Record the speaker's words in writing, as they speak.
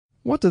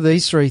What do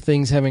these three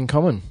things have in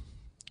common?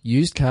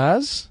 Used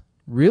cars,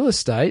 real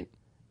estate,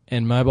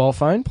 and mobile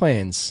phone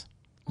plans.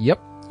 Yep,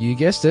 you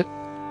guessed it.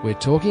 We're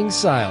talking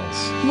sales.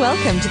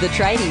 Welcome to the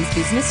Tradies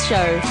Business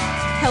Show,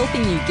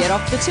 helping you get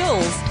off the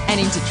tools and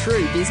into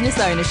true business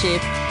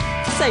ownership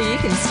so you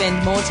can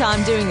spend more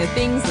time doing the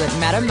things that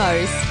matter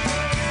most.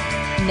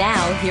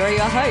 Now, here are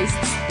your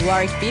hosts,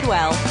 Warwick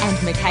Bidwell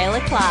and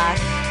Michaela Clark.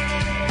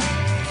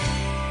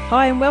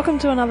 Hi and welcome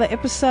to another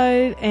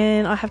episode,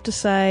 and I have to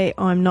say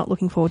I'm not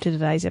looking forward to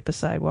today's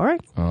episode,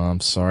 Warwick. Oh, I'm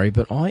sorry,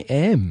 but I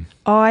am.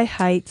 I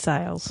hate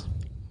sales.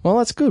 Well,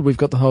 that's good. We've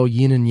got the whole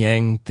yin and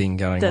yang thing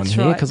going on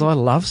here because I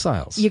love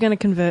sales. You're going to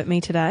convert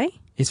me today?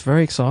 It's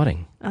very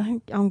exciting.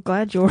 I'm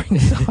glad you're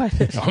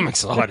excited. I'm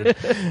excited.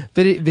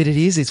 But it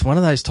is. It's one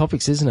of those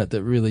topics, isn't it,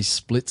 that really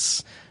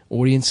splits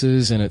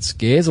audiences and it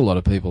scares a lot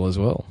of people as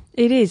well.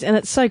 It is, and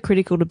it's so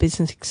critical to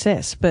business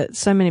success, but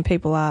so many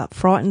people are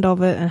frightened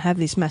of it and have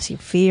this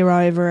massive fear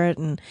over it,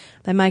 and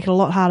they make it a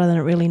lot harder than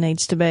it really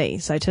needs to be.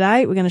 So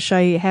today we're going to show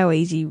you how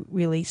easy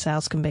really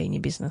sales can be in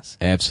your business.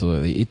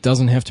 Absolutely. It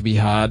doesn't have to be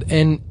hard,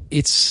 and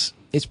it's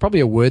probably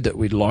a word that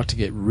we'd like to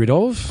get rid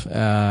of,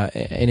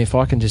 and if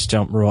I can just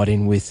jump right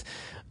in with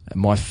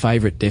my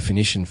favourite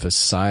definition for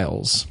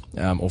sales,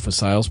 or for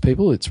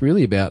salespeople, it's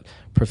really about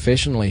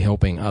professionally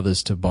helping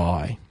others to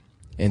buy.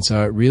 And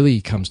so it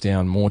really comes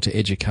down more to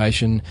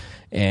education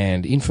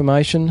and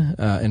information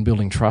and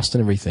building trust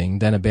and everything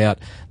than about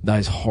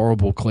those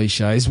horrible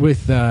cliches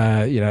with,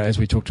 as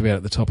we talked about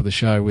at the top of the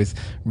show, with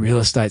real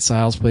estate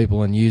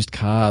salespeople and used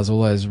cars,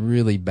 all those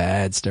really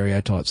bad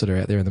stereotypes that are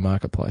out there in the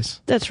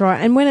marketplace. That's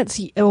right. And when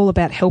it's all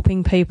about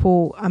helping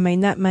people, I mean,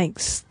 that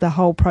makes the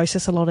whole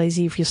process a lot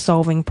easier if you're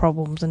solving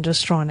problems and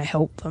just trying to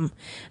help them.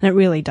 And it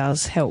really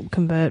does help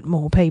convert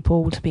more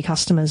people to be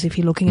customers if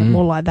you're looking at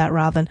more like that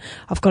rather than,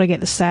 I've got to get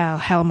the sale,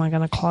 how am I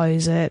going to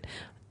close it?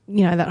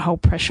 You know, that whole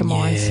pressure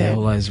mindset. Yeah,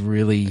 all those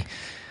really,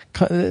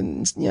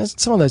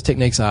 some of those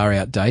techniques are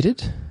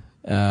outdated.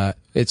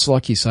 It's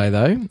like you say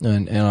though,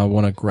 and I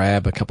want to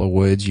grab a couple of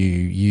words you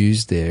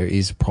used there,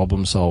 is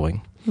problem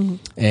solving. Mm-hmm.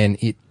 And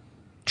it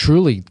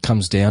truly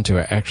comes down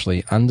to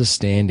actually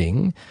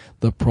understanding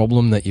the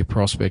problem that your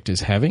prospect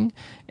is having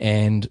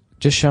and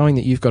just showing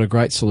that you've got a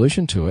great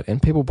solution to it,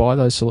 and people buy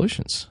those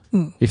solutions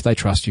if they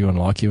trust you and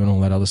like you and all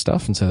that other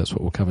stuff. And so that's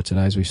what we'll cover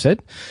today, as we've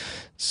said.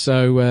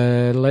 So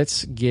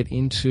let's get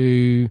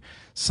into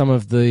some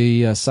of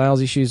the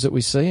sales issues that we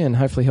see and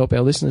hopefully help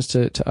our listeners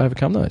to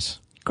overcome those.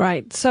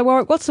 Great. So,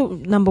 Warwick, what's the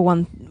number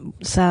one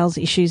sales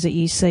issues that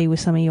you see with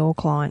some of your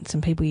clients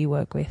and people you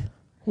work with?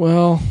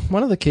 Well,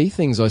 one of the key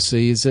things I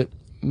see is that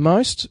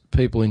most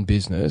people in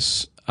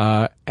business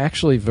are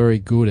actually very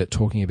good at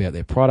talking about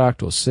their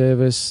product or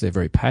service. They're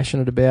very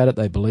passionate about it.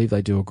 They believe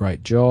they do a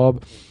great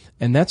job,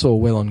 and that's all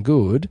well and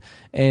good.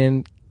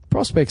 And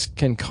prospects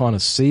can kind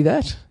of see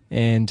that,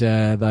 and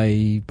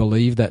they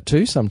believe that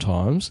too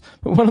sometimes.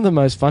 But one of the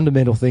most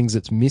fundamental things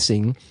that's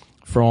missing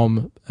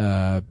from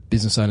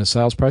business owner's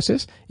sales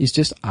process is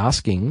just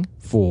asking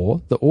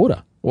for the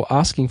order or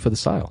asking for the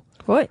sale.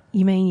 What?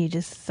 You mean you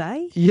just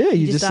say? Yeah,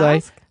 you just say,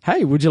 ask?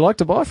 hey, would you like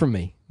to buy from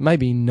me?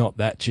 Maybe not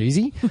that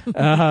cheesy,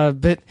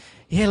 but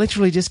yeah,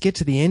 literally just get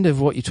to the end of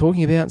what you're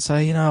talking about and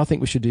say, I think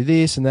we should do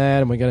this and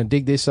that, and we're going to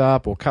dig this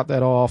up or cut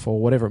that off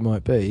or whatever it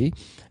might be.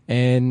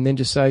 And then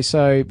just say,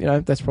 so,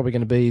 that's probably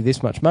going to be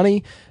this much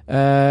money.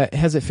 How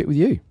does it fit with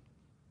you?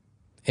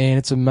 And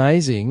it's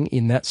amazing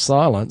in that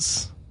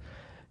silence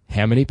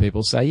how many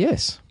people say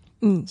yes.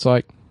 It's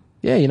like,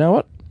 yeah, you know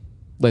what?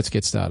 Let's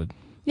get started.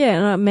 Yeah,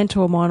 and a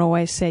mentor of mine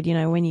always said,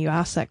 when you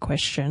ask that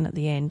question at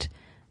the end,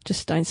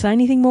 just don't say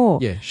anything more.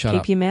 Yeah, shut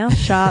Keep up. your mouth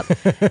shut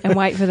and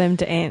wait for them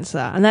to answer.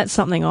 And that's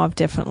something I've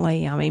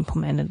definitely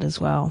implemented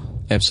as well.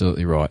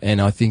 Absolutely right. And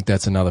I think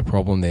that's another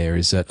problem there,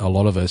 is that a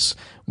lot of us,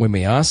 when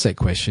we ask that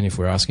question, if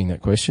we're asking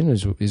that question,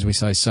 is we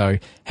say, so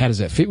how does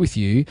that fit with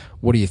you?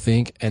 What do you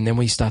think? And then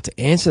we start to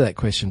answer that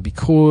question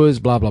because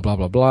blah, blah, blah,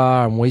 blah,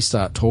 blah. And we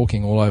start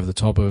talking all over the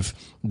top of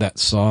that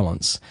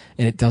silence.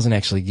 And it doesn't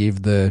actually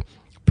give the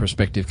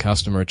prospective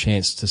customer a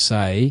chance to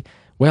say,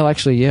 well,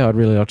 actually, yeah, I'd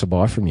really like to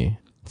buy from you.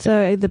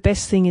 So the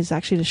best thing is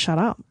actually to shut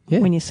up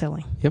when you're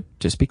selling. Yep,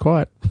 just be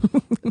quiet.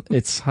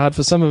 It's hard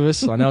for some of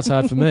us. I know it's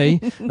hard for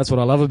me. That's what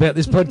I love about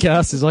this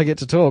podcast, is I get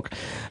to talk.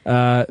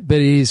 But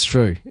it is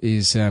true,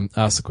 is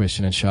ask the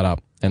question and shut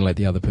up and let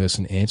the other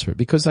person answer it,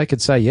 because they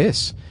could say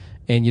yes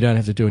and you don't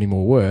have to do any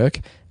more work.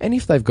 And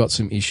if they've got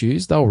some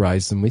issues, they'll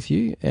raise them with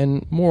you.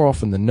 And more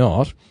often than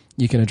not,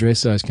 you can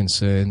address those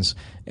concerns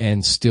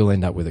and still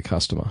end up with a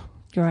customer.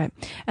 Right.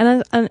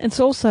 And it's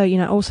also,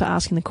 also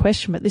asking the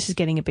question, but this is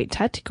getting a bit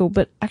tactical,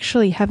 but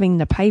actually having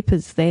the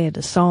papers there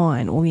to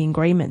sign or the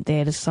agreement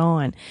there to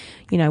sign.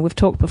 We've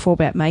talked before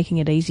about making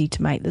it easy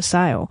to make the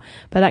sale,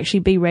 but actually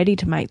be ready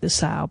to make the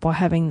sale by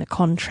having the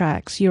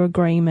contracts, your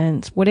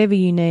agreements, whatever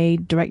you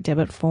need, direct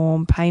debit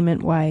form,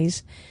 payment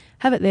ways.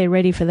 Have it there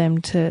ready for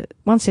them to,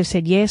 once they've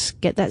said yes,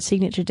 get that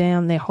signature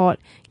down, they're hot,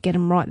 get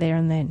them right there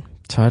and then.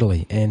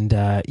 Totally. And,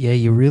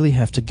 you really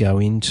have to go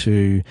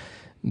into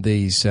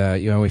these,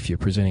 if you're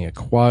presenting a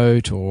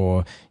quote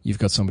or you've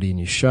got somebody in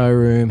your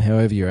showroom,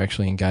 however you're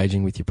actually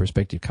engaging with your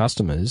prospective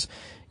customers,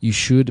 you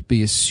should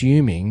be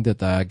assuming that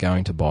they are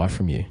going to buy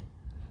from you,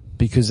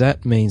 because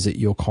that means that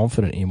you're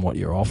confident in what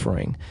you're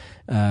offering.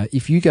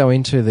 If you go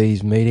into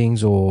these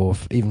meetings or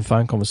even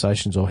phone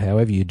conversations or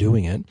however you're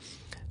doing it,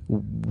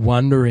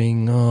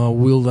 wondering,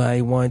 will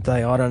they, won't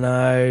they, I don't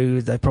know,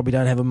 they probably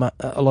don't have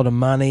a lot of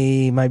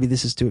money, maybe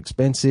this is too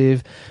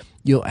expensive,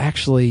 you'll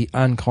actually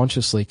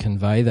unconsciously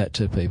convey that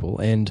to people.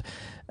 And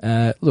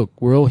look,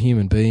 we're all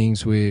human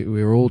beings.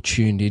 We're all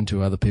tuned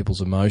into other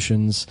people's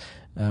emotions.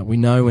 We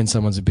know when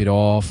someone's a bit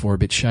off or a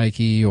bit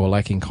shaky or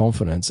lacking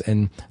confidence,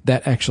 and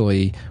that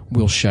actually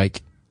will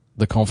shake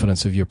the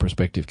confidence of your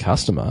prospective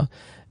customer,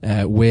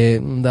 where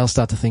they'll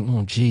start to think,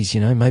 oh, geez,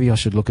 maybe I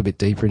should look a bit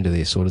deeper into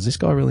this, or does this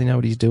guy really know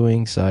what he's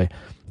doing? So,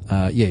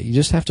 you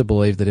just have to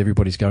believe that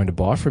everybody's going to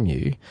buy from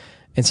you.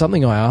 And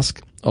something I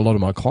ask a lot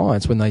of my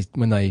clients when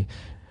they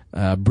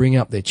bring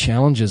up their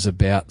challenges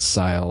about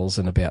sales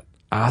and about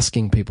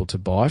asking people to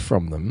buy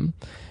from them,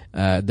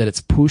 that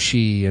it's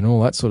pushy and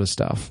all that sort of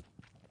stuff.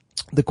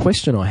 The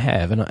question I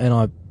have, and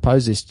I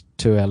pose this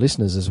to our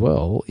listeners as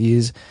well,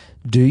 is,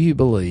 do you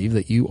believe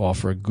that you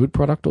offer a good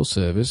product or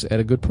service at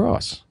a good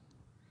price?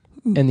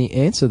 And the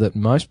answer that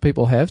most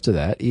people have to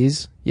that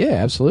is, yeah,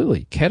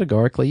 absolutely,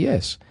 categorically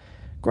yes.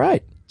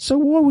 Great. So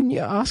why wouldn't you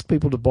ask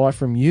people to buy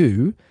from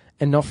you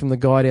and not from the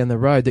guy down the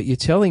road that you're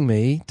telling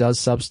me does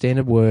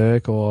substandard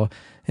work or,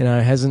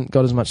 hasn't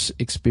got as much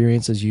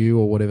experience as you,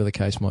 or whatever the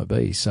case might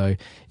be? So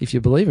if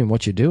you believe in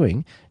what you're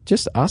doing,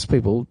 just ask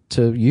people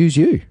to use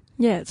you.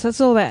 Yeah, so it's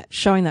all about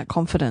showing that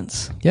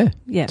confidence. Yeah,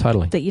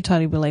 totally. That you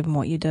totally believe in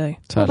what you do.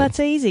 Totally. Well, that's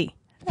easy.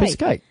 Piece of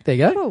cake. There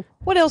you go. Cool.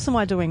 What else am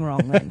I doing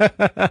wrong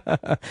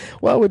then?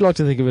 Well, we'd like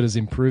to think of it as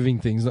improving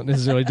things, not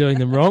necessarily doing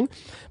them wrong.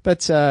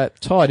 But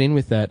tied in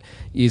with that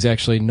is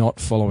actually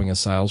not following a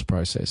sales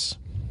process.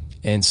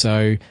 And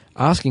so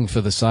asking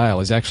for the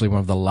sale is actually one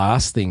of the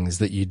last things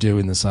that you do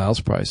in the sales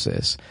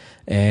process.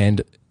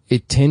 And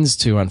it tends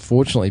to,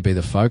 unfortunately, be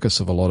the focus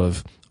of a lot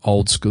of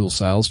old school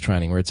sales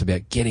training, where it's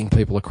about getting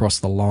people across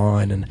the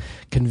line and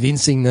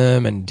convincing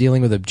them and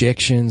dealing with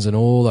objections and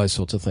all those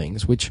sorts of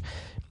things, which,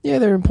 yeah,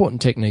 they're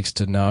important techniques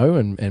to know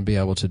and be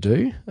able to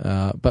do.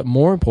 But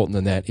more important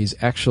than that is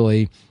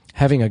actually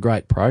having a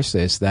great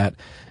process that,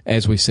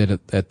 as we said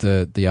at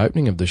the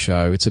opening of the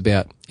show, it's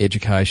about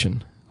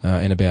education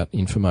and about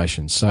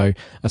information. So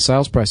a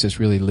sales process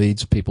really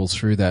leads people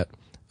through that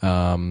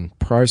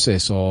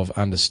process of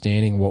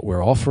understanding what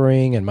we're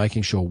offering and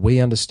making sure we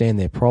understand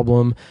their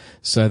problem,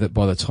 so that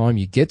by the time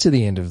you get to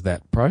the end of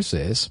that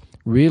process,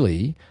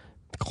 really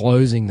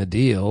closing the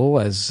deal,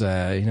 as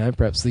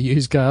perhaps the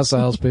used car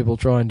salespeople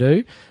try and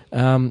do,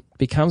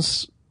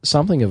 becomes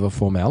something of a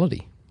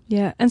formality.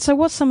 Yeah, and so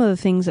what's some of the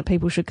things that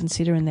people should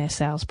consider in their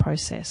sales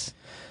process?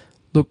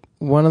 Look,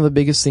 one of the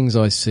biggest things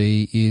I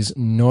see is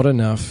not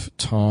enough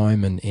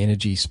time and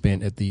energy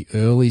spent at the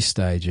early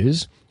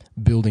stages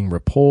building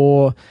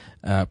rapport,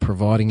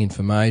 providing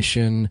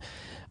information,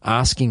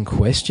 asking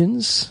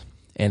questions,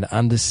 and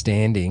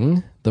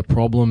understanding the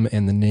problem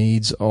and the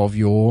needs of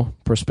your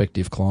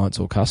prospective clients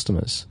or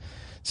customers.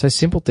 So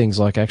simple things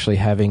like actually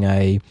having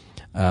a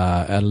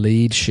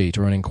lead sheet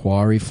or an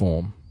inquiry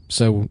form.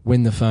 So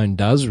when the phone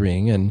does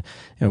ring, and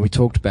we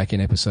talked back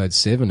in episode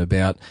 7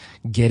 about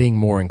getting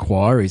more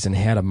inquiries and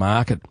how to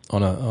market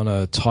on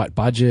a tight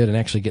budget and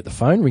actually get the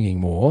phone ringing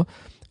more,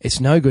 it's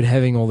no good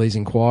having all these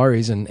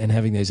inquiries and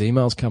having these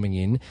emails coming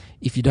in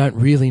if you don't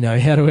really know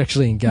how to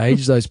actually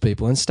engage those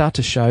people and start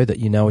to show that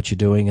you know what you're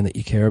doing and that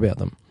you care about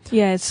them.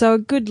 Yeah, so a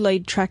good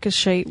lead tracker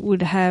sheet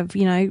would have,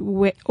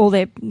 all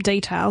their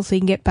details so you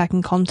can get back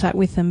in contact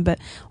with them, but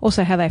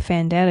also how they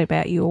found out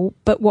about you,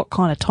 but what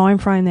kind of time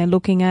frame they're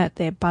looking at,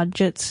 their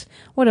budgets.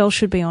 What else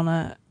should be on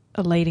a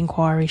lead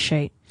inquiry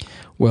sheet?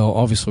 Well,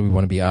 obviously we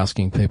want to be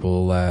asking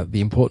people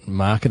the important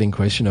marketing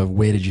question of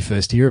where did you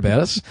first hear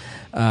about us?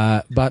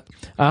 But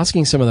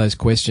asking some of those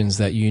questions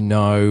that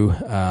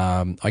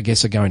I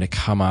guess are going to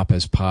come up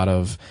as part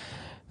of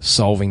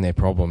solving their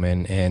problem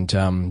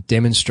and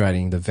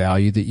demonstrating the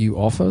value that you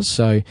offer.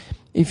 So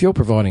if you're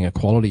providing a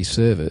quality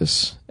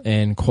service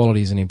and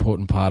quality is an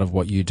important part of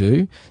what you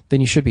do,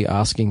 then you should be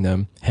asking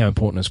them how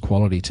important is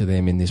quality to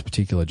them in this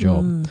particular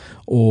job.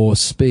 Or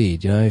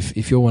speed.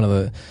 If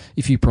you're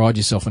if you pride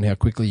yourself on how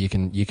quickly you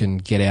can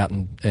get out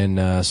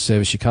and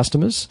service your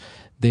customers,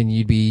 then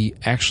you'd be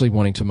actually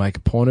wanting to make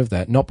a point of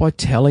that, not by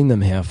telling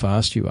them how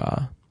fast you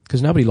are,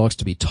 because nobody likes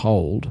to be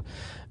told.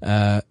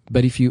 But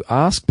if you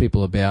ask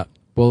people about,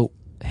 well,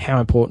 how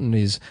important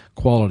is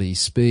quality,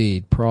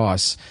 speed,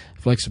 price,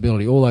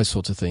 flexibility, all those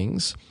sorts of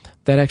things,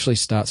 that actually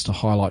starts to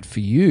highlight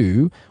for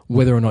you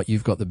whether or not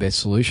you've got the best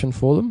solution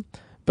for them.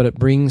 But it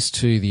brings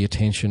to the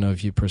attention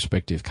of your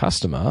prospective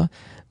customer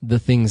the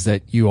things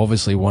that you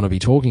obviously want to be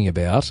talking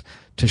about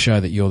to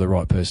show that you're the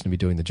right person to be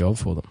doing the job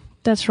for them.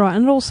 That's right.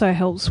 And it also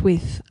helps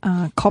with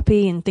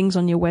copy and things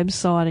on your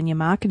website and your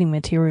marketing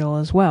material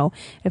as well.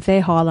 If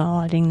they're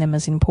highlighting them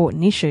as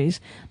important issues,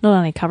 not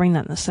only covering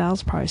that in the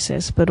sales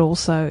process, but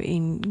also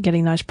in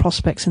getting those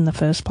prospects in the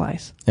first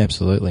place.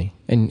 Absolutely.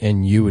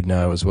 And you would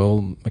know as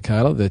well,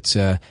 Michaela,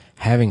 that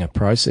having a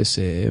process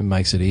there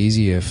makes it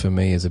easier for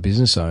me as a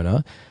business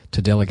owner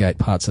to delegate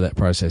parts of that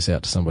process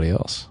out to somebody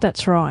else.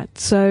 That's right.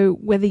 So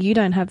whether you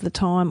don't have the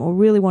time or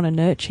really want to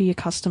nurture your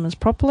customers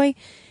properly,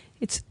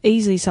 it's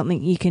easily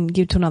something you can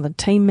give to another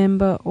team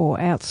member or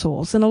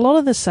outsource. And a lot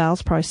of the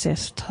sales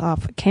process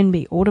stuff can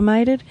be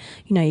automated.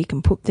 You know, you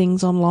can put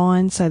things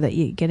online so that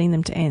you're getting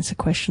them to answer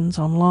questions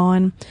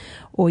online,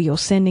 or you're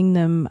sending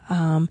them,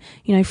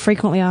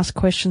 frequently asked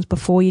questions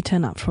before you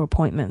turn up for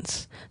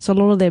appointments. So a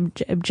lot of their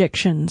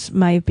objections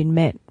may have been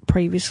met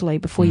previously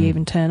before you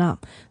even turn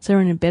up. So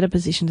they're in a better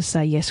position to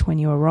say yes when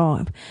you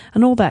arrive.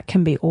 And all that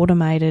can be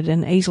automated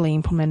and easily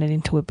implemented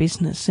into a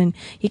business. And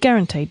you're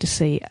guaranteed to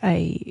see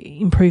a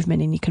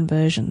improvement in your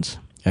conversions.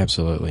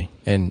 Absolutely.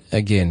 And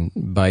again,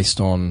 based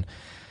on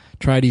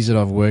tradies that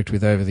I've worked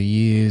with over the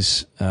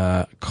years,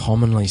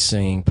 commonly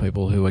seeing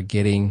people who are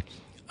getting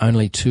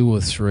only 2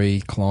 or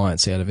 3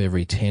 clients out of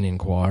every 10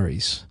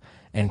 inquiries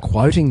and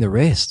quoting the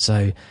rest.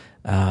 So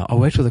I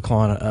worked with a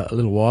client a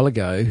little while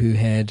ago who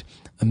had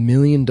 $1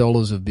 million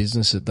of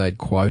business that they'd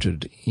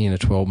quoted in a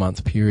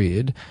 12-month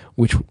period,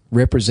 which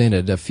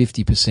represented a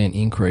 50%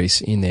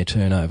 increase in their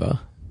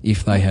turnover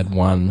if they had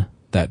won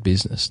that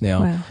business.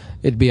 Now, Wow.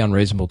 It'd be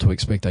unreasonable to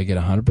expect they get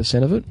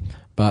 100% of it,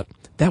 but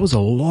that was a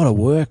lot of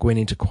work went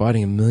into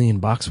quoting $1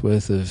 million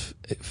worth of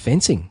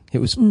fencing. It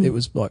was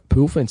like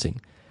pool fencing.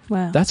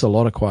 Wow. That's a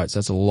lot of quotes.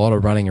 That's a lot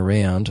of running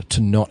around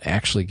to not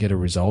actually get a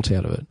result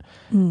out of it.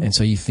 And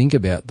so you think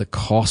about the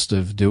cost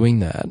of doing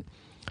that,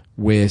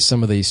 where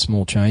some of these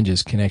small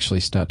changes can actually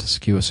start to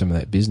skewer some of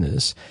that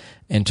business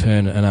and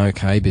turn an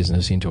okay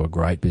business into a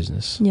great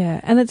business. Yeah,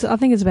 and I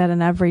think it's about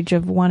an average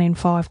of 1 in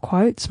 5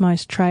 quotes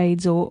most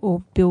trades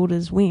or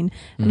builders win.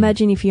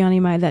 Imagine if you only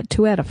made that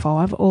 2 out of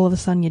 5, all of a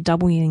sudden you're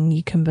doubling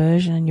your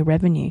conversion and your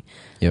revenue.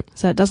 Yep.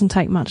 So it doesn't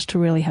take much to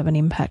really have an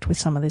impact with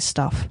some of this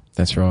stuff.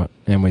 That's right.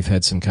 And we've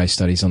had some case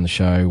studies on the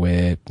show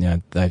where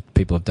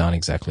people have done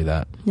exactly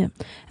that. Yeah.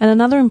 And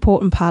another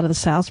important part of the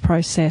sales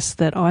process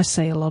that I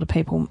see a lot of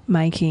people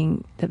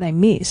making that they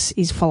miss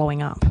is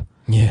following up.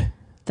 Yeah.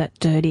 That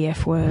dirty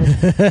F word.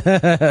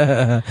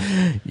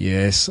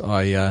 Yes,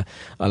 I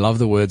love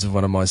the words of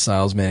one of my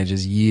sales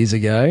managers years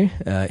ago.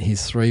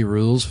 His 3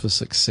 rules for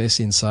success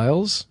in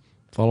sales: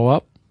 follow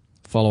up,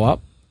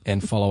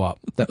 and follow up.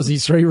 That was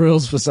his 3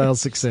 rules for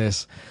sales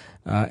success.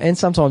 And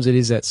sometimes it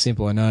is that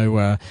simple. I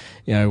know,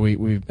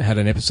 we've had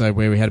an episode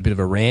where we had a bit of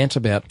a rant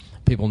about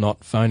people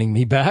not phoning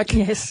me back.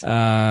 Yes.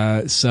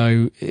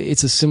 So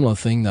it's a similar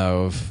thing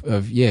though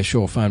of yeah,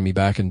 sure, phone me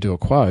back and do a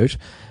quote.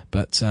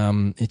 But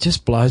it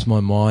just blows my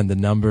mind the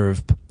number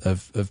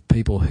of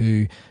people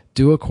who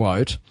do a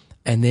quote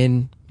and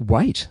then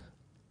wait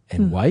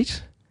and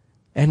wait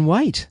and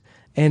wait.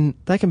 And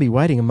they can be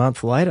waiting a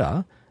month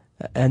later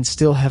and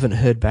still haven't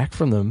heard back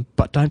from them,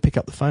 but don't pick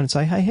up the phone and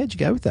say, hey, how'd you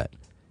go with that?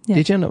 Yeah.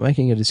 Did you end up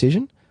making a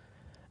decision?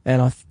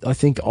 And I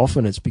think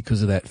often it's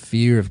because of that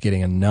fear of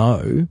getting a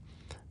no,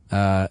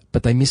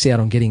 but they miss out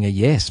on getting a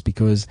yes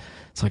because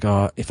it's like,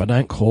 oh, if I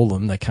don't call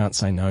them, they can't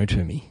say no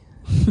to me.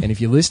 And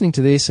if you're listening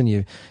to this and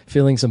you're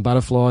feeling some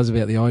butterflies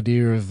about the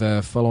idea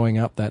of following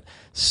up that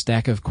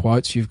stack of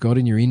quotes you've got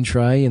in your in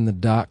tray in the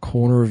dark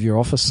corner of your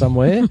office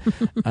somewhere,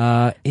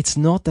 it's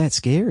not that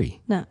scary.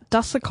 No,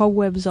 dust the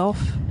cobwebs off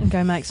and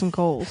go make some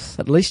calls.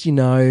 At least you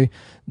know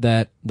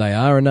that they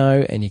are a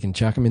no and you can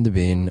chuck them in the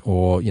bin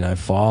or,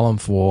 file them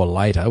for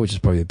later, which is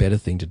probably a better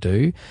thing to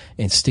do,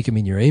 and stick them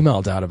in your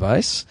email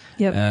database.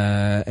 Yep.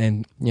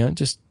 And,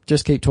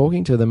 just keep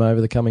talking to them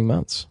over the coming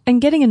months. And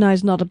getting a no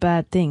is not a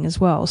bad thing as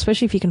well,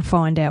 especially if you can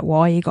find out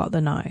why you got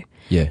the no.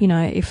 Yeah.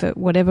 If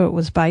whatever it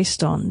was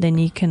based on, then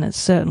you can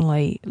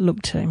certainly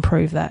look to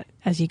improve that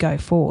as you go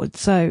forward.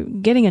 So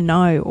getting a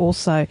no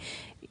also,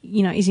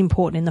 is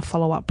important in the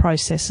follow-up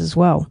process as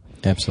well.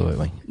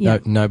 Absolutely. Yeah.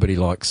 Nobody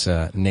likes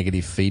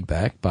negative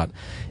feedback, but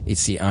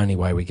it's the only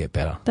way we get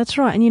better. That's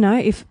right. And,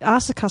 if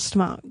ask the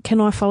customer, can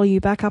I follow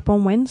you back up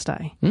on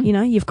Wednesday?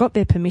 You've got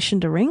their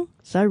permission to ring,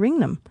 so ring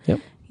them.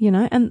 Yep.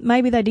 And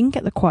maybe they didn't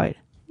get the quote.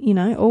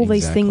 All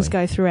these Exactly. things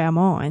go through our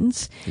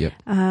minds.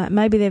 Yep.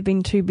 Maybe they've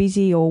been too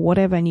busy or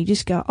whatever, and you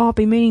just go, oh, I've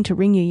been meaning to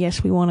ring you.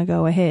 Yes, we want to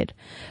go ahead.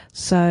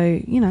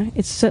 So,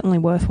 it's certainly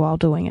worthwhile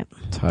doing it.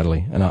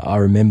 Totally. And I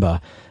remember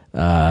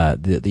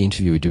the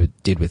interview we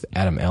did with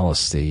Adam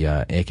Ellis, the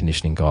air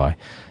conditioning guy,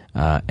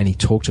 and he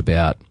talked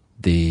about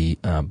the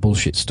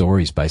bullshit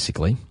stories,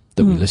 basically,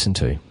 that we listen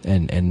to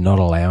and not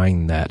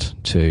allowing that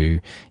to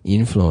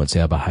influence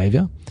our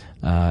behaviour.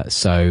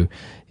 So,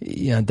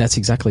 that's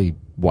exactly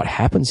what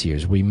happens here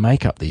is we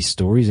make up these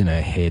stories in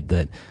our head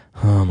that,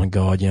 oh my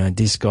God,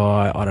 this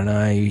guy, I don't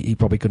know, he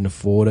probably couldn't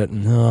afford it.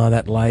 And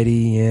that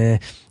lady,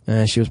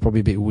 she was probably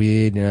a bit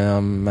weird.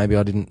 Maybe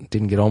I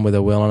didn't get on with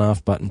her well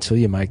enough. But until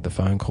you make the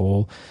phone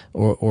call,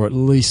 or at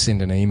least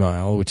send an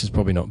email, which is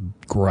probably not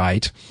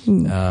great,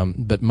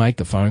 but make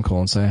the phone call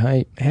and say,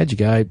 hey, how'd you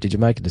go? Did you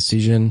make a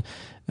decision?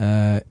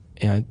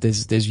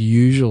 There's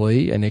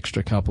usually an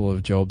extra couple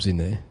of jobs in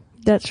there.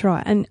 That's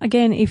right. And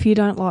again, if you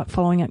don't like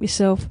following up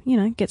yourself,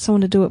 get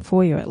someone to do it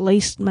for you. At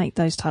least make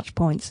those touch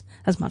points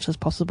as much as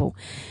possible.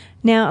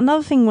 Now,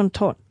 another thing I want to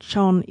touch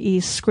on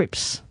is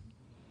scripts.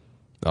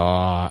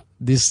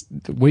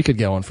 We could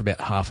go on for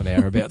about half an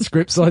hour about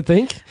scripts, I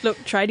think. Look,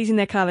 tradies in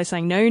their car, they're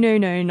saying, no,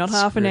 not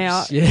half an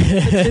hour. Yeah.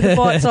 Let's do the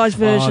bite-sized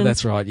version. Oh,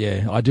 that's right,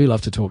 yeah. I do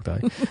love to talk,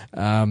 though.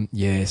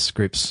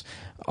 Scripts.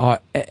 I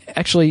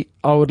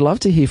would love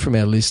to hear from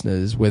our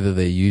listeners whether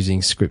they're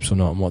using scripts or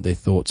not and what their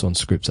thoughts on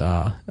scripts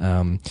are.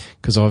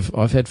 Because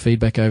I've had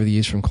feedback over the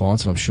years from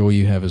clients, and I'm sure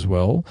you have as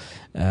well.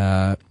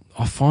 I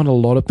find a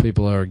lot of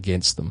people are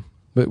against them.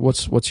 But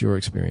what's your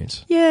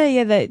experience?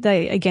 Yeah,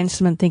 they against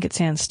them and think it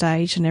sounds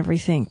staged and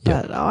everything.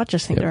 But I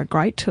just think they're a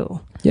great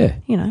tool. Yeah.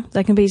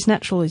 They can be as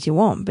natural as you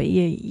want, but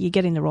you're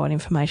getting the right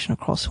information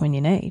across when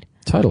you need.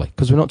 Totally,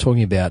 because we're not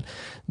talking about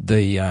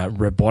the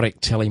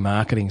robotic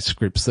telemarketing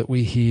scripts that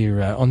we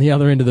hear on the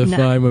other end of the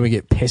phone when we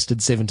get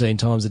pestered 17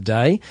 times a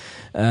day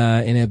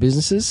in our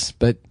businesses,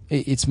 but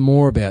it's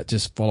more about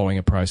just following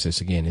a process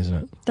again, isn't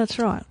it? That's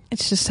right.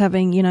 It's just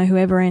having,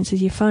 whoever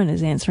answers your phone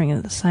is answering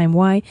it the same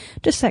way,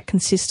 just that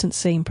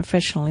consistency and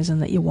professionalism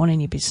that you want in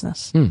your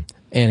business.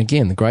 And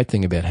again, the great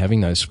thing about having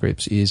those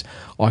scripts is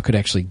I could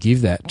actually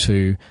give that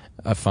to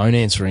a phone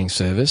answering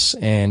service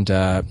and,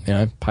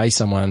 pay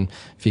someone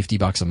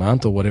 $50 a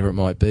month or whatever it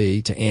might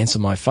be to answer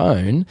my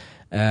phone,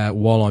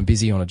 while I'm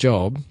busy on a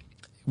job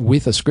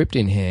with a script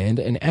in hand,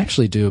 and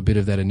actually do a bit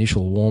of that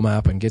initial warm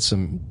up and get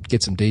some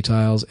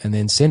details and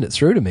then send it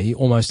through to me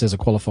almost as a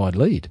qualified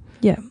lead.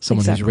 Yeah.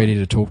 Someone who's ready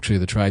to talk to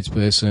the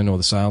tradesperson or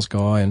the sales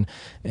guy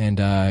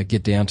and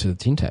get down to the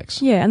tin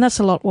tacks. Yeah. And that's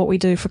a lot what we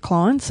do for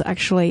clients,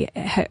 actually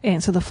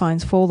answer the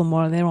phones for them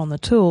while they're on the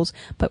tools,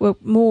 but we're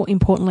more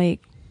importantly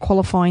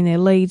qualifying their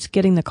leads,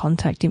 getting the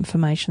contact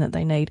information that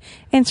they need,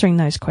 answering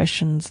those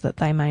questions that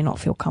they may not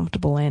feel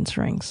comfortable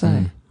answering.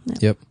 So,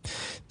 Yep.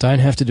 Don't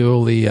have to do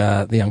all the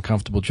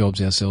uncomfortable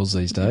jobs ourselves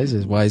these days.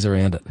 There's ways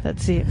around it.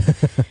 That's it.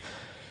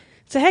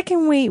 So how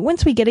can we,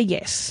 once we get a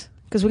yes,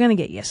 because we're going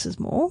to get yeses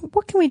more,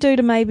 what can we do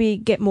to maybe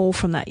get more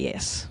from that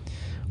yes?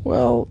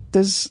 Well,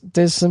 there's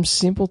some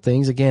simple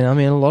things. Again, I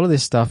mean, a lot of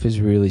this stuff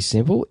is really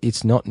simple.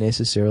 It's not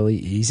necessarily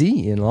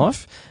easy in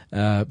life,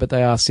 but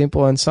they are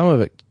simple, and some of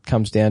it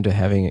comes down to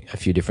having a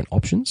few different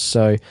options.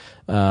 So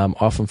I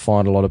often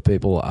find a lot of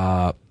people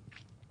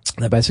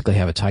they basically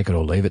have a take it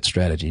or leave it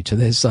strategy to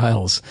their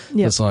sales.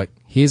 Yep. It's like,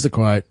 here's the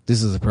quote,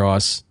 this is the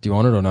price, do you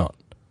want it or not?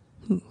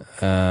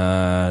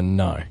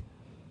 No.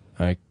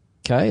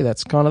 Okay,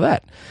 that's kind of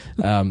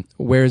that.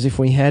 Whereas if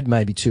we had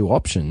maybe two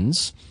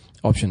options,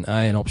 option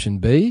A and option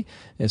B,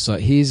 it's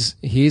like,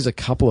 here's a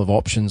couple of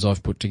options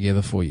I've put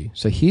together for you.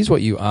 So here's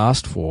what you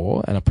asked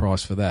for and a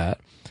price for that.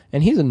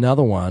 And here's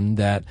another one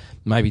that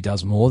maybe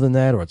does more than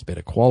that, or it's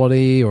better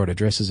quality, or it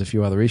addresses a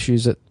few other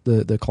issues that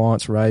the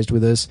client's raised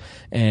with us.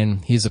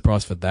 And here's the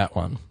price for that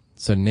one.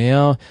 So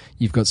now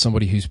you've got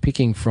somebody who's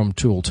picking from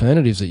two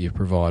alternatives that you've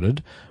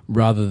provided,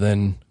 rather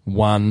than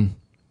one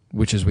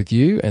which is with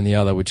you and the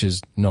other which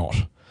is not.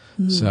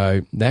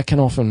 So that can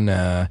often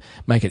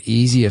make it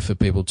easier for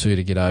people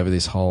to get over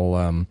this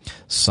whole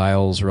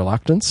sales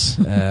reluctance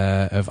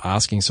of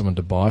asking someone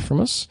to buy from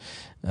us.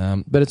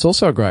 But it's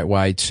also a great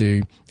way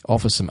to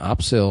offer some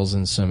upsells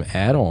and some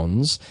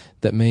add-ons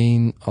that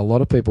mean a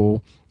lot of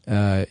people,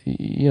 I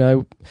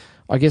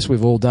guess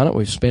we've all done it.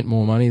 We've spent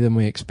more money than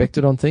we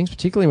expected on things,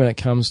 particularly when it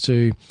comes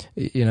to,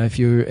 if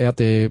you're out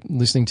there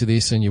listening to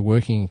this and you're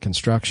working in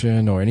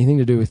construction or anything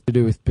to do with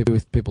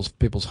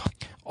people's.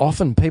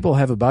 Often people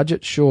have a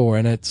budget, sure,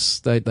 and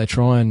they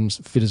try and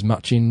fit as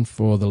much in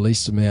for the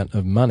least amount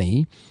of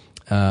money.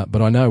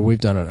 But I know we've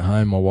done it at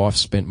home. My wife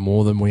spent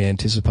more than we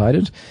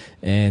anticipated,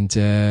 and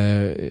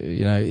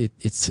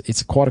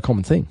it's quite a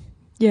common thing.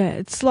 Yeah,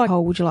 it's like,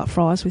 would you like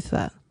fries with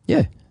that?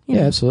 Yeah.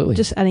 Yeah, absolutely.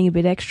 Just adding a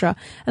bit extra,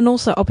 and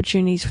also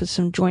opportunities for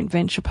some joint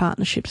venture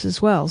partnerships as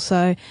well.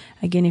 So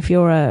again, if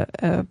you're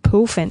a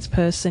pool fence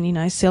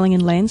person, selling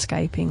in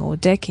landscaping or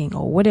decking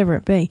or whatever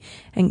it be,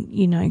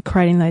 and,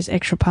 creating those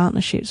extra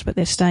partnerships, but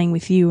they're staying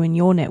with you and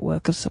your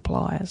network of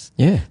suppliers.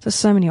 Yeah. There's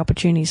so many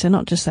opportunities. So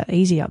not just that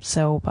easy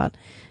upsell, but,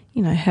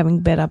 having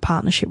better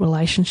partnership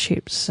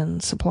relationships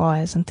and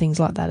suppliers and things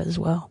like that as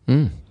well.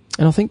 And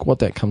I think what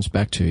that comes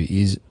back to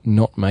is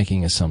not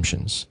making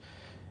assumptions.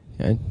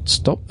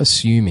 Stop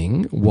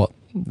assuming what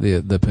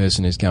the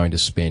person is going to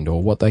spend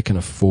or what they can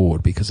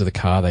afford because of the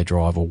car they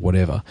drive or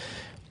whatever.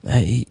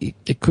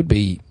 It could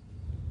be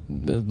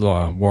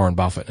Warren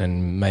Buffett,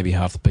 and maybe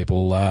half the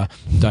people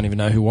don't even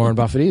know who Warren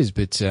Buffett is,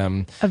 but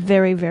a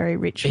very, very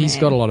rich man. He's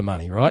got a lot of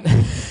money, right?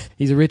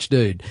 He's a rich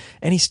dude,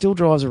 and he still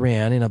drives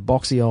around in a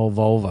boxy old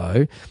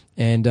Volvo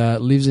and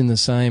lives in the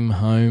same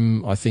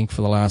home, I think,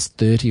 for the last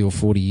 30 or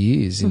 40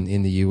 years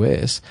in the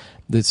US,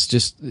 that's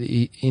just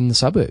in the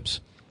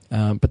suburbs.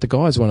 But the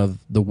guy's one of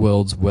the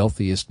world's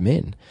wealthiest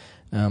men.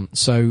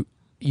 So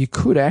you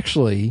could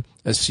actually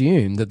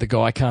assume that the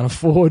guy can't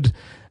afford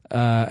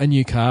a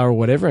new car or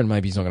whatever, and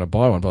maybe he's not going to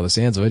buy one by the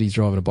sounds of it. He's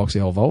driving a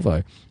boxy old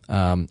Volvo.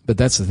 But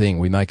that's the thing.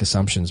 We make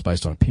assumptions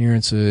based on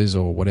appearances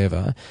or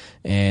whatever,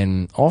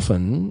 and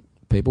often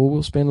people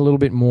will spend a little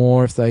bit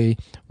more if they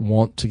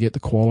want to get the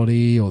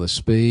quality or the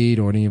speed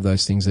or any of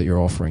those things that you're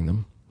offering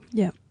them.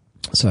 Yeah.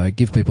 So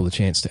give people the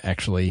chance to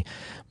actually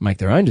make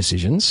their own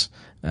decisions.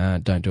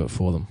 Don't do it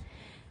for them.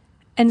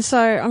 And so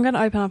I'm going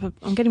to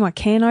I'm getting my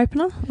can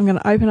opener. I'm going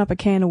to open up a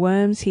can of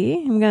worms here.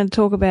 I'm going to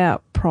talk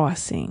about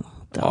pricing,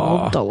 the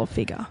old dollar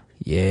figure.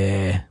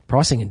 Yeah.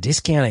 Pricing and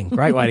discounting.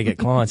 Great way to get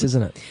clients,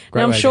 isn't it?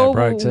 Great now, I'm way sure to go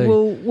broke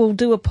too. we'll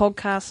do a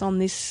podcast on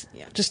this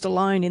just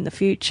alone in the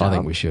future. I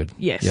think we should.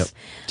 Yes. Yep.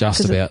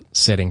 Just about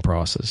setting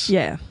prices.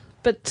 Yeah.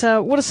 But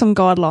what are some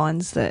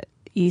guidelines that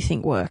you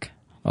think work?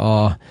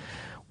 Oh,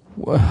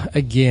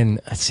 again,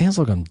 it sounds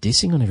like I'm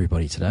dissing on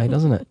everybody today,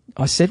 doesn't it?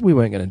 I said we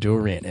weren't going to do a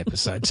rant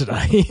episode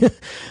today.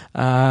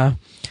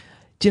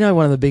 Do you know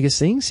one of the biggest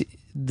things?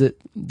 That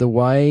the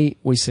way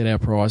we set our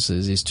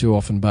prices is too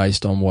often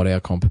based on what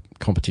our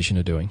competition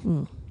are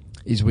doing.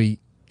 Is we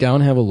go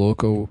and have a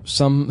look, or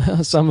some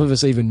of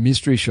us even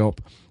mystery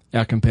shop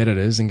our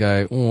competitors and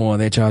go, oh,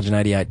 they're charging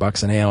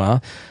 $88 an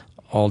hour,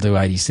 I'll do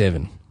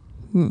 87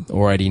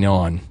 or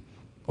 89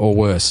 or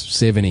worse,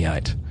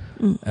 78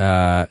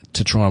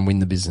 to try and win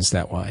the business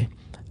that way.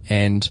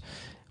 And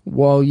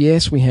while,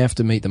 yes, we have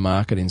to meet the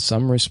market in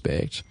some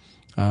respect,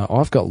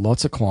 I've got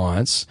lots of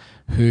clients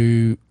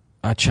who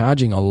are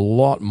charging a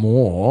lot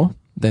more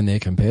than their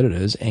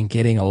competitors and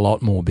getting a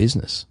lot more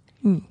business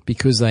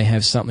because they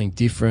have something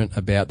different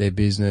about their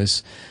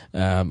business.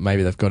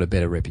 Maybe they've got a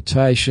better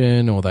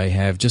reputation, or they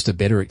have just a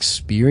better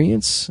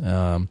experience.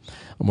 I'm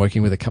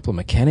working with a couple of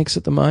mechanics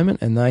at the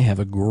moment, and they have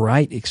a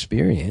great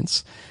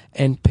experience,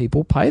 and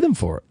people pay them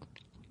for it.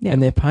 Yeah.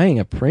 And they're paying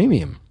a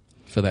premium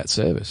for that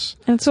service.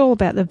 And it's all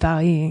about the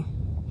value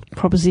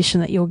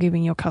proposition that you're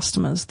giving your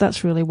customers.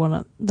 That's really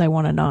what they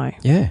want to know.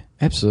 Yeah,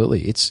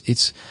 absolutely.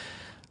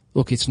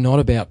 Look, it's not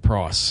about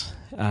price.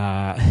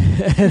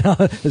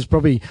 There's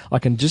probably, I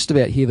can just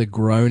about hear the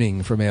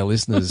groaning from our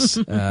listeners,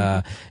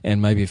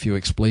 and maybe a few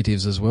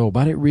expletives as well,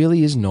 but it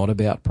really is not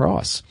about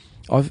price.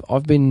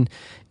 I've been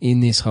in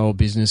this whole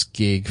business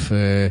gig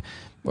for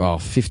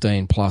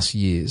 15 plus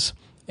years.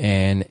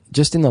 And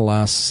just in the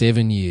last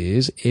 7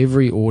 years,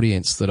 every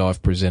audience that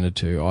I've presented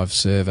to, I've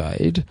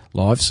surveyed,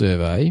 live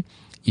survey,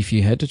 if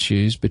you had to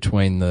choose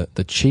between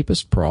the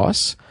cheapest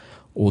price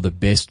or the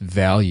best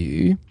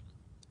value,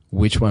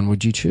 which one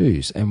would you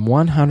choose? And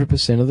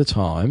 100% of the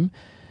time,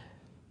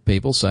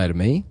 people say to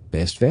me,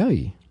 best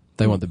value.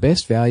 They want the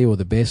best value or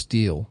the best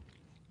deal.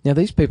 Now,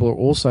 these people are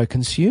also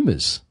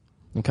consumers.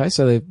 Okay,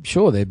 so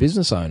they're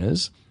business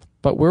owners,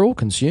 but we're all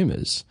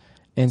consumers.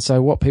 And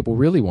so what people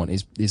really want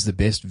is the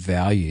best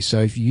value. So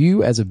if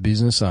you as a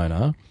business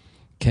owner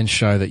can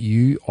show that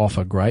you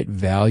offer great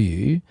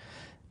value,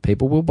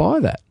 people will buy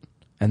that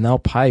and they'll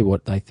pay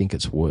what they think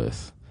it's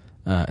worth.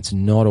 It's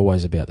not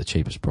always about the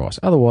cheapest price.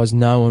 Otherwise,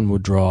 no one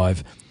would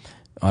drive,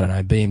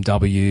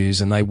 BMWs,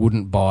 and they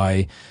wouldn't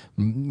buy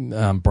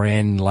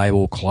brand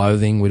label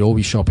clothing. We'd all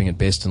be shopping at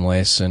Best and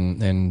Less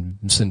and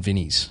St.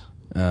 Vinny's.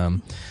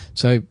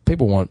 So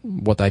people want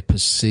what they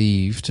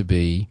perceive to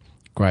be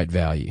great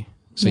value.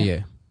 So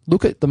yeah,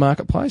 look at the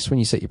marketplace when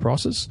you set your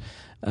prices,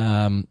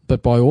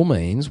 but by all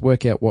means,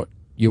 work out what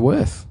you're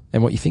worth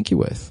and what you think you're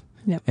worth,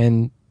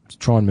 and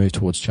try and move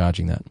towards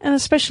charging that. And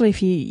especially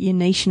if you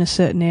niche in a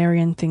certain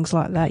area and things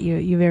like that,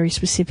 you're very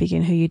specific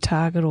in who you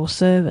target or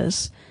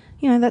service.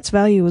 That's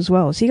value as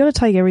well. So you got to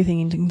take everything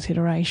into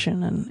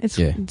consideration, and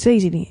it's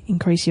easy to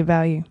increase your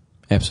value.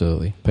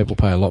 Absolutely, people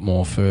pay a lot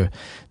more for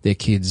their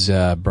kids'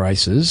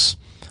 braces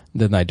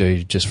than they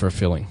do just for a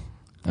filling.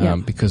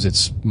 Because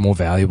it's more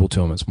valuable to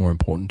them. It's more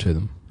important to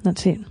them.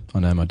 That's it. I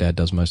know my dad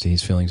does most of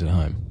his fillings at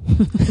home.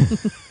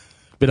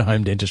 Bit of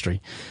home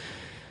dentistry.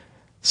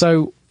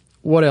 So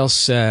what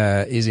else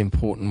is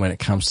important when it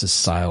comes to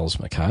sales,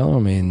 Michaela? I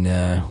mean,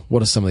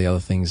 what are some of the other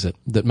things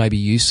that maybe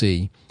you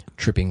see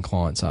tripping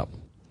clients up?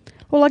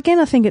 Well, again,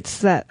 I think it's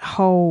that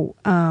whole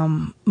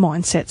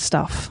mindset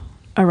stuff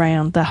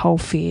around the whole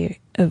fear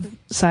of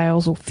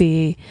sales or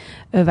fear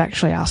of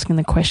actually asking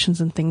the questions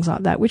and things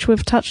like that, which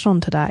we've touched on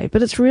today.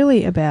 But it's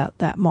really about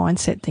that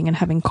mindset thing and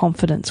having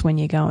confidence when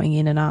you're going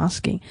in and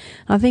asking.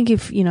 I think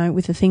if,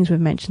 with the things we've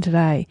mentioned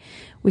today,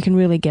 we can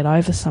really get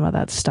over some of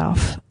that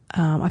stuff,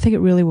 I think it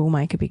really will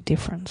make a big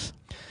difference.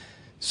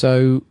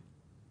 So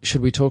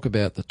should we talk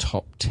about the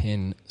top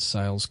 10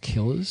 sales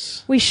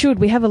killers? We should.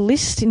 We have a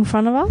list in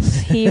front of us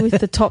here with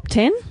the top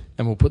 10.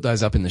 And we'll put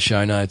those up in the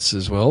show notes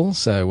as well.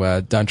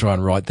 So don't try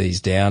and write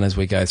these down as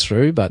we go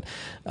through, but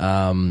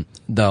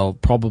they'll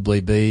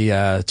probably be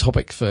a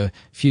topic for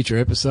future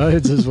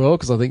episodes as well,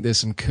 because I think there's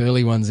some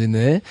curly ones in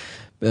there.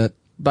 But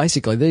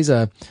basically, these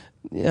are,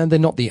 they're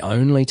not the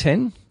only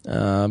 10,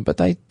 but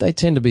they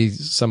tend to be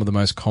some of the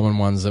most common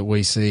ones that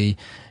we see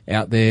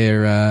out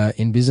there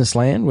in business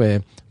land,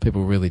 where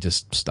people really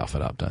just stuff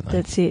it up, don't they?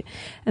 That's it.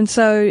 And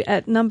so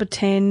at number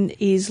 10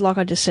 is, like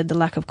I just said, the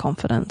lack of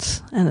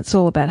confidence. And it's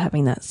all about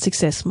having that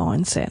success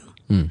mindset.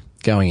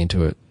 Going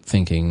into it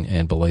thinking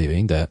and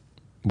believing that,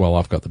 well,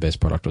 I've got the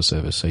best product or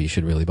service, so you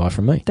should really buy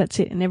from me.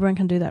 That's it. And everyone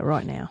can do that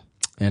right now.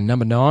 And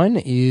number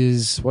 9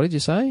 is, what did you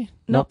say?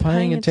 Not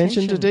paying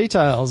attention to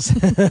details.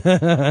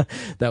 That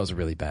was a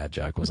really bad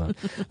joke, wasn't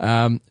it?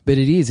 But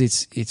it is.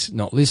 It's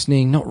not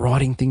listening, not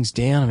writing things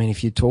down. I mean,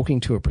 if you're talking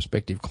to a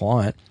prospective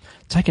client,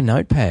 take a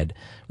notepad,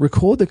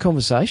 record the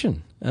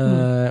conversation.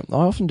 I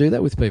often do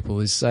that with people,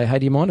 is say, hey,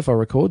 do you mind if I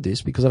record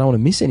this? Because I don't want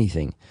to miss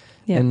anything.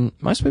 Yep. And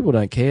most people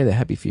don't care. They're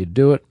happy for you to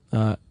do it.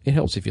 It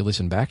helps if you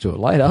listen back to it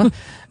later.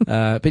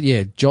 But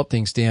yeah, jot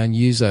things down.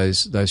 Use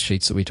those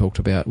sheets that we talked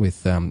about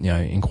with,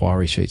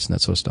 inquiry sheets and that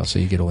sort of stuff, so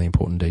you get all the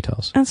important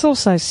details. And it's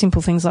also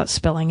simple things like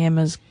spelling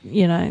errors,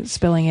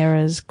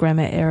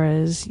 grammar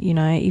errors.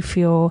 If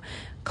you're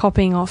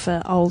copying off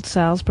an old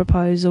sales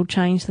proposal,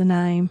 change the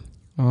name.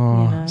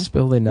 Oh,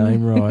 spell their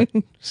name right.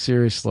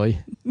 Seriously.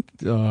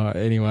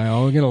 Anyway,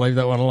 I'm going to leave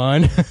that one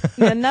alone.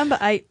 Now, number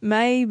 8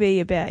 may be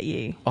about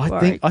you.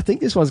 I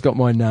think this one's got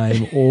my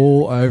name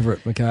all over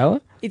it, Michaela.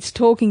 It's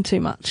talking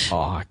too much.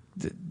 Oh,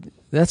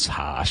 that's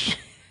harsh.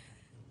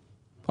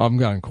 I'm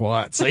going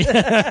quiet, see?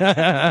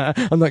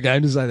 I'm not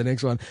going to say the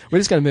next one. We're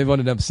just going to move on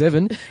to number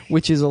 7,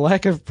 which is a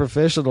lack of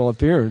professional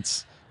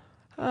appearance.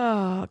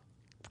 Oh,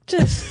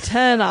 just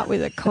turn up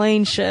with a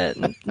clean shirt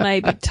and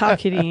maybe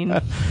tuck it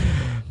in.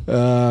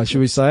 Should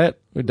we say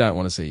it? We don't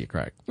want to see you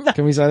crack.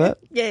 Can we say that?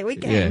 Yeah, we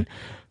can. Yeah.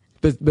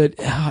 But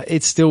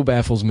it still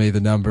baffles me,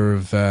 the number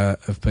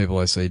of people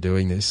I see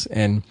doing this.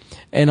 And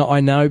I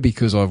know,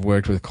 because I've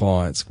worked with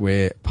clients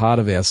where part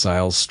of our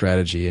sales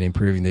strategy and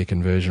improving their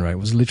conversion rate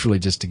was literally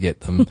just to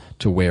get them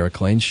to wear a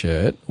clean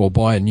shirt or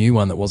buy a new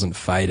one that wasn't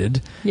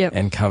faded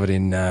and covered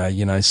in,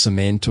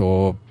 cement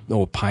or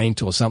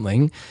paint or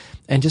something,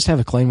 and just have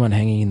a clean one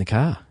hanging in the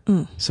car.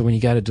 So when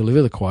you go to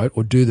deliver the quote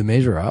or do the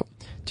measure up,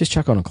 just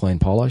chuck on a clean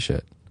polo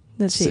shirt.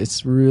 That's it.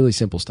 It's really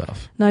simple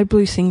stuff. No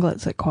blue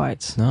singlets at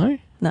quotes. No?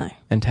 No.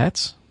 And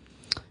tats?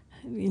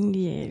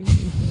 Yeah.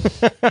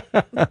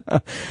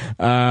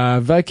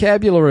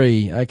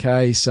 Vocabulary.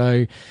 Okay,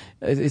 so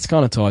it's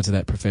kind of tied to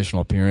that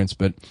professional appearance,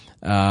 but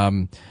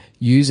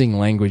using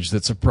language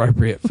that's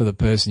appropriate for the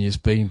person you're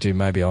speaking to.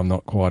 Maybe I'm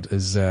not quite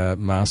as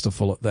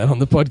masterful at that on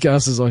the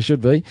podcast as I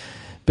should be.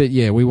 But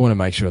yeah, we want to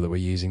make sure that we're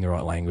using the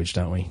right language,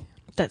 don't we?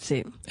 That's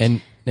it.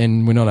 And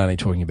we're not only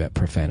talking about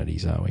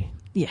profanities, are we?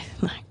 Yeah,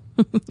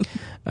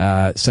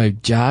 no. So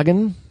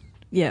jargon?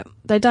 Yeah,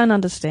 they don't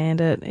understand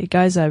it. It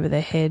goes over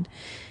their head.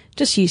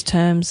 Just use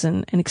terms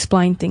and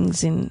explain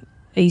things in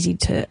easy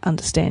to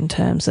understand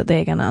terms that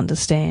they're going to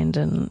understand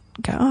and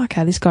go, oh,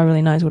 okay, this guy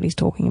really knows what he's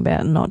talking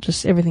about, and not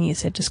just everything you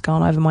said just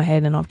gone over my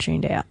head and I've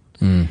tuned out.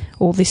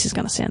 Or this is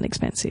going to sound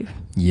expensive.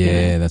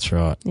 Yeah, that's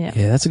right. Yeah,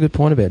 that's a good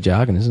point about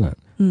jargon, isn't it?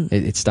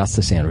 It starts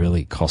to sound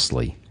really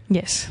costly.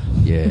 Yes.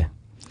 Yeah.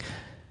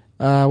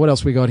 What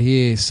else we got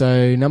here?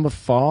 So number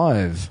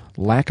 5,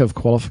 lack of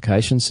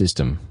qualification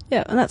system.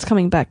 Yeah, and that's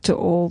coming back to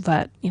all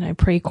that,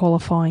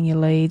 pre-qualifying your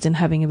leads and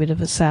having a bit of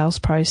a sales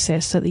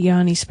process so that you're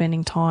only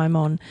spending time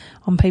on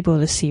people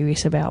that are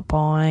serious about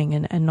buying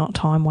and not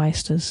time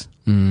wasters.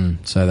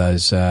 So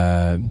those,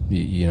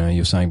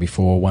 you're saying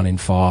before 1 in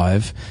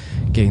 5,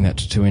 getting that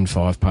to 2 in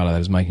 5, part of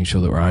that is making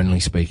sure that we're only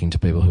speaking to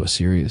people who are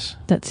serious.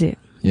 That's it.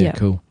 Yeah,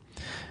 cool.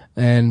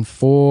 And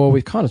 4,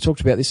 we've kind of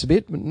talked about this a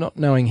bit, but not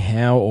knowing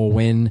how or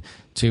when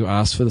to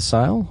ask for the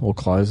sale or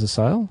close the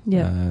sale.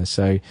 Yeah.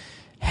 So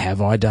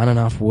have I done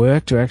enough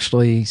work to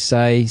actually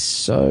say,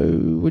 so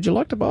would you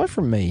like to buy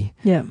from me?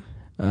 Yeah.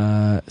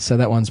 So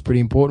that one's pretty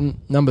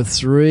important. Number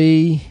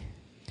 3.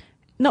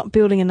 Not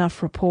building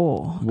enough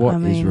rapport. What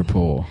is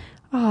rapport?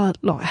 Oh,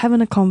 like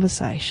having a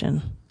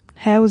conversation.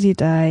 How was your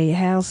day?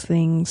 How's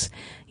things?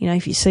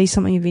 If you see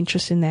something of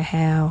interest in their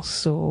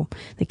house or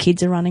the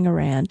kids are running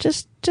around,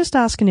 just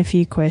asking a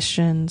few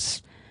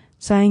questions,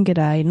 saying good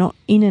day, not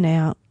in and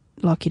out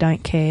like you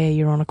don't care,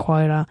 you're on a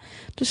quota,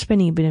 just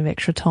spending a bit of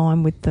extra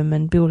time with them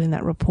and building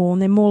that rapport,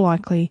 and they're more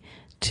likely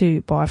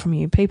to buy from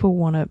you. People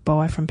want to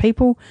buy from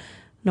people,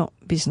 not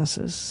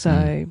businesses.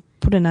 So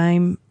put a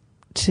name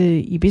to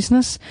your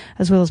business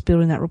as well as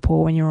building that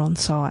rapport when you're on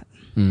site.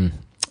 And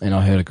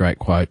I heard a great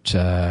quote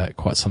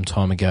quite some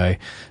time ago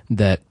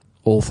that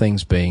all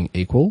things being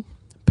equal,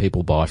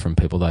 people buy from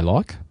people they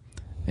like,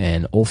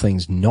 and all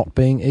things not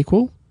being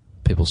equal,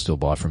 people still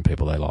buy from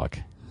people they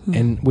like.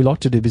 And we like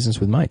to do business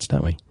with mates,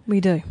 don't we? We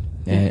do.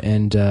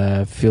 And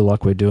feel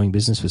like we're doing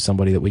business with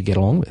somebody that we get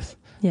along with.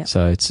 Yeah.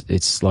 So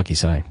it's like you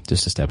say,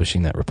 just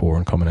establishing that rapport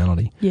and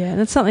commonality. Yeah, and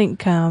it's something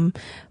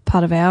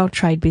part of our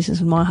trade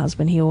business with my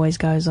husband. He always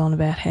goes on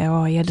about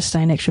how he had to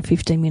stay an extra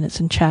 15 minutes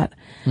and chat,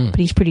 but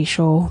he's pretty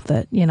sure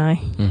that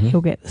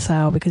he'll get the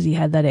sale because he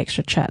had that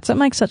extra chat. So it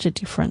makes such a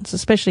difference,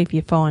 especially if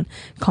you find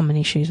common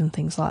issues and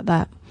things like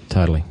that.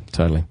 Totally.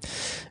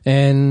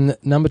 And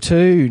number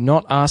 2,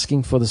 not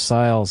asking for the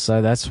sale.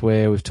 So that's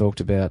where we've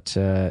talked about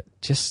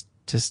just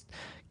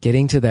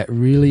getting to that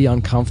really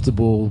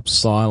uncomfortable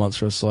silence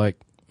where it's like,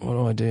 what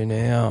do I do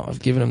now? I've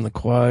given them the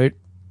quote.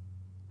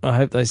 I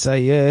hope they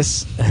say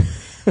yes.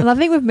 And I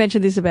think we've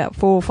mentioned this about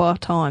 4 or 5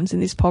 times in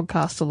this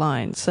podcast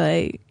alone.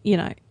 So,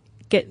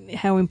 get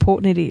how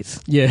important it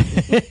is. Yeah.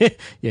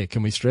 Yeah,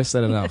 can we stress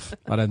that enough?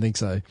 I don't think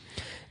so.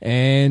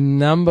 And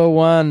number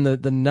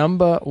 1, the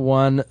number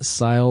 1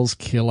 sales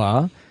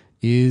killer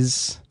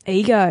is...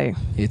 ego.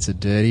 It's a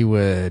dirty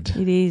word.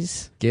 It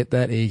is. Get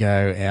that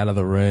ego out of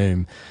the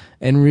room.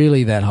 And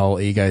really that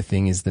whole ego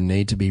thing is the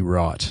need to be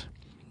right.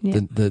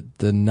 Yeah.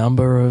 The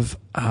number of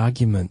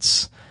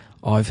arguments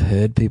I've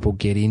heard people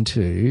get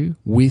into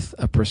with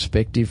a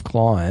prospective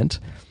client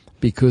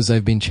because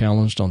they've been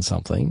challenged on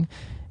something,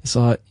 it's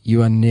like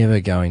you are never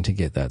going to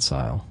get that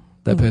sale.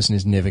 That person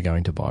is never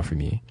going to buy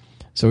from you.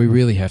 So we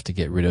really have to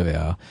get rid of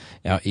our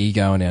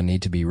ego and our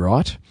need to be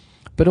right.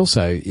 But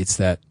also it's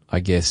that, I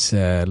guess,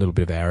 a little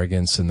bit of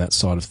arrogance and that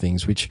side of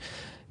things, which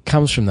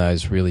comes from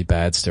those really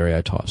bad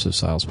stereotypes of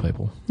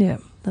salespeople. Yeah,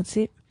 that's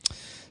it.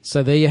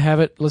 So there you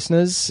have it,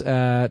 listeners.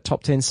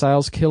 Top 10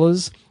 sales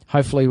killers.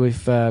 Hopefully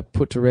we've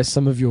put to rest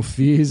some of your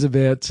fears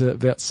about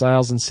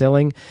sales and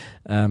selling.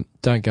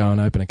 Don't go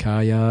and open a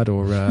car yard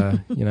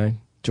or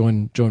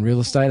join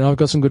real estate. And I've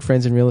got some good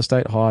friends in real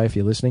estate. Hi, if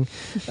you're listening.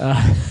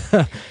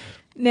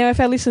 Now, if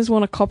our listeners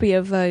want a copy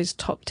of those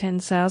top 10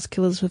 sales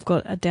killers, we've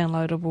got a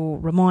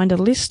downloadable reminder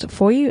list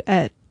for you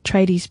at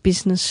Tradies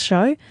Business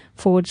Show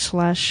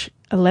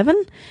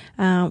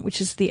 /11,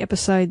 which is the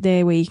episode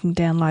there where you can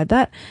download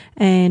that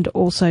and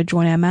also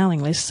join our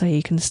mailing list so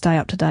you can stay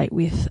up to date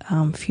with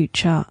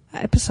future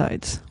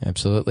episodes.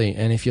 Absolutely.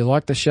 And if you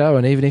like the show,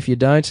 and even if you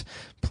don't,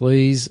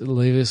 please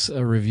leave us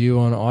a review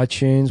on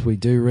iTunes. We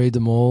do read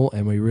them all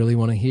and we really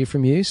want to hear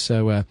from you.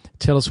 So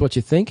tell us what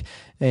you think.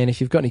 And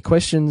if you've got any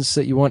questions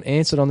that you want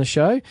answered on the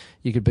show,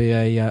 you could be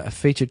a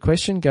featured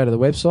question. Go to the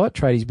website,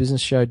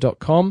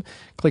 tradiesbusinessshow.com.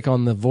 Click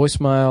on the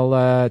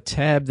voicemail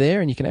tab there,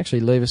 and you can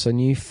actually leave us a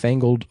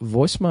newfangled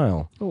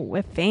voicemail. Oh,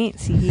 we're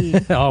fancy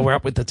here. Oh, we're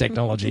up with the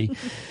technology.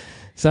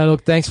 So,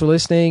 look, thanks for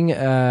listening.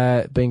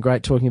 Been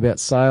great talking about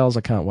sales.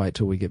 I can't wait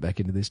till we get back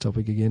into this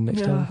topic again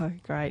next time. Oh,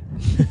 great.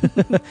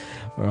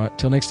 All right,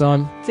 till next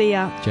time. See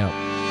ya. Ciao.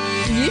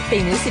 You've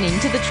been listening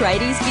to the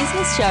Tradies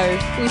Business Show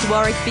with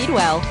Warwick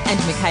Bidwell and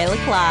Michaela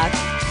Clark.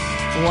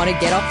 Want to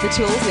get off the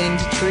tools and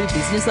into true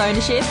business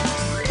ownership?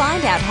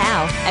 Find out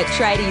how at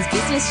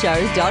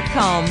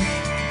tradiesbusinessshow.com.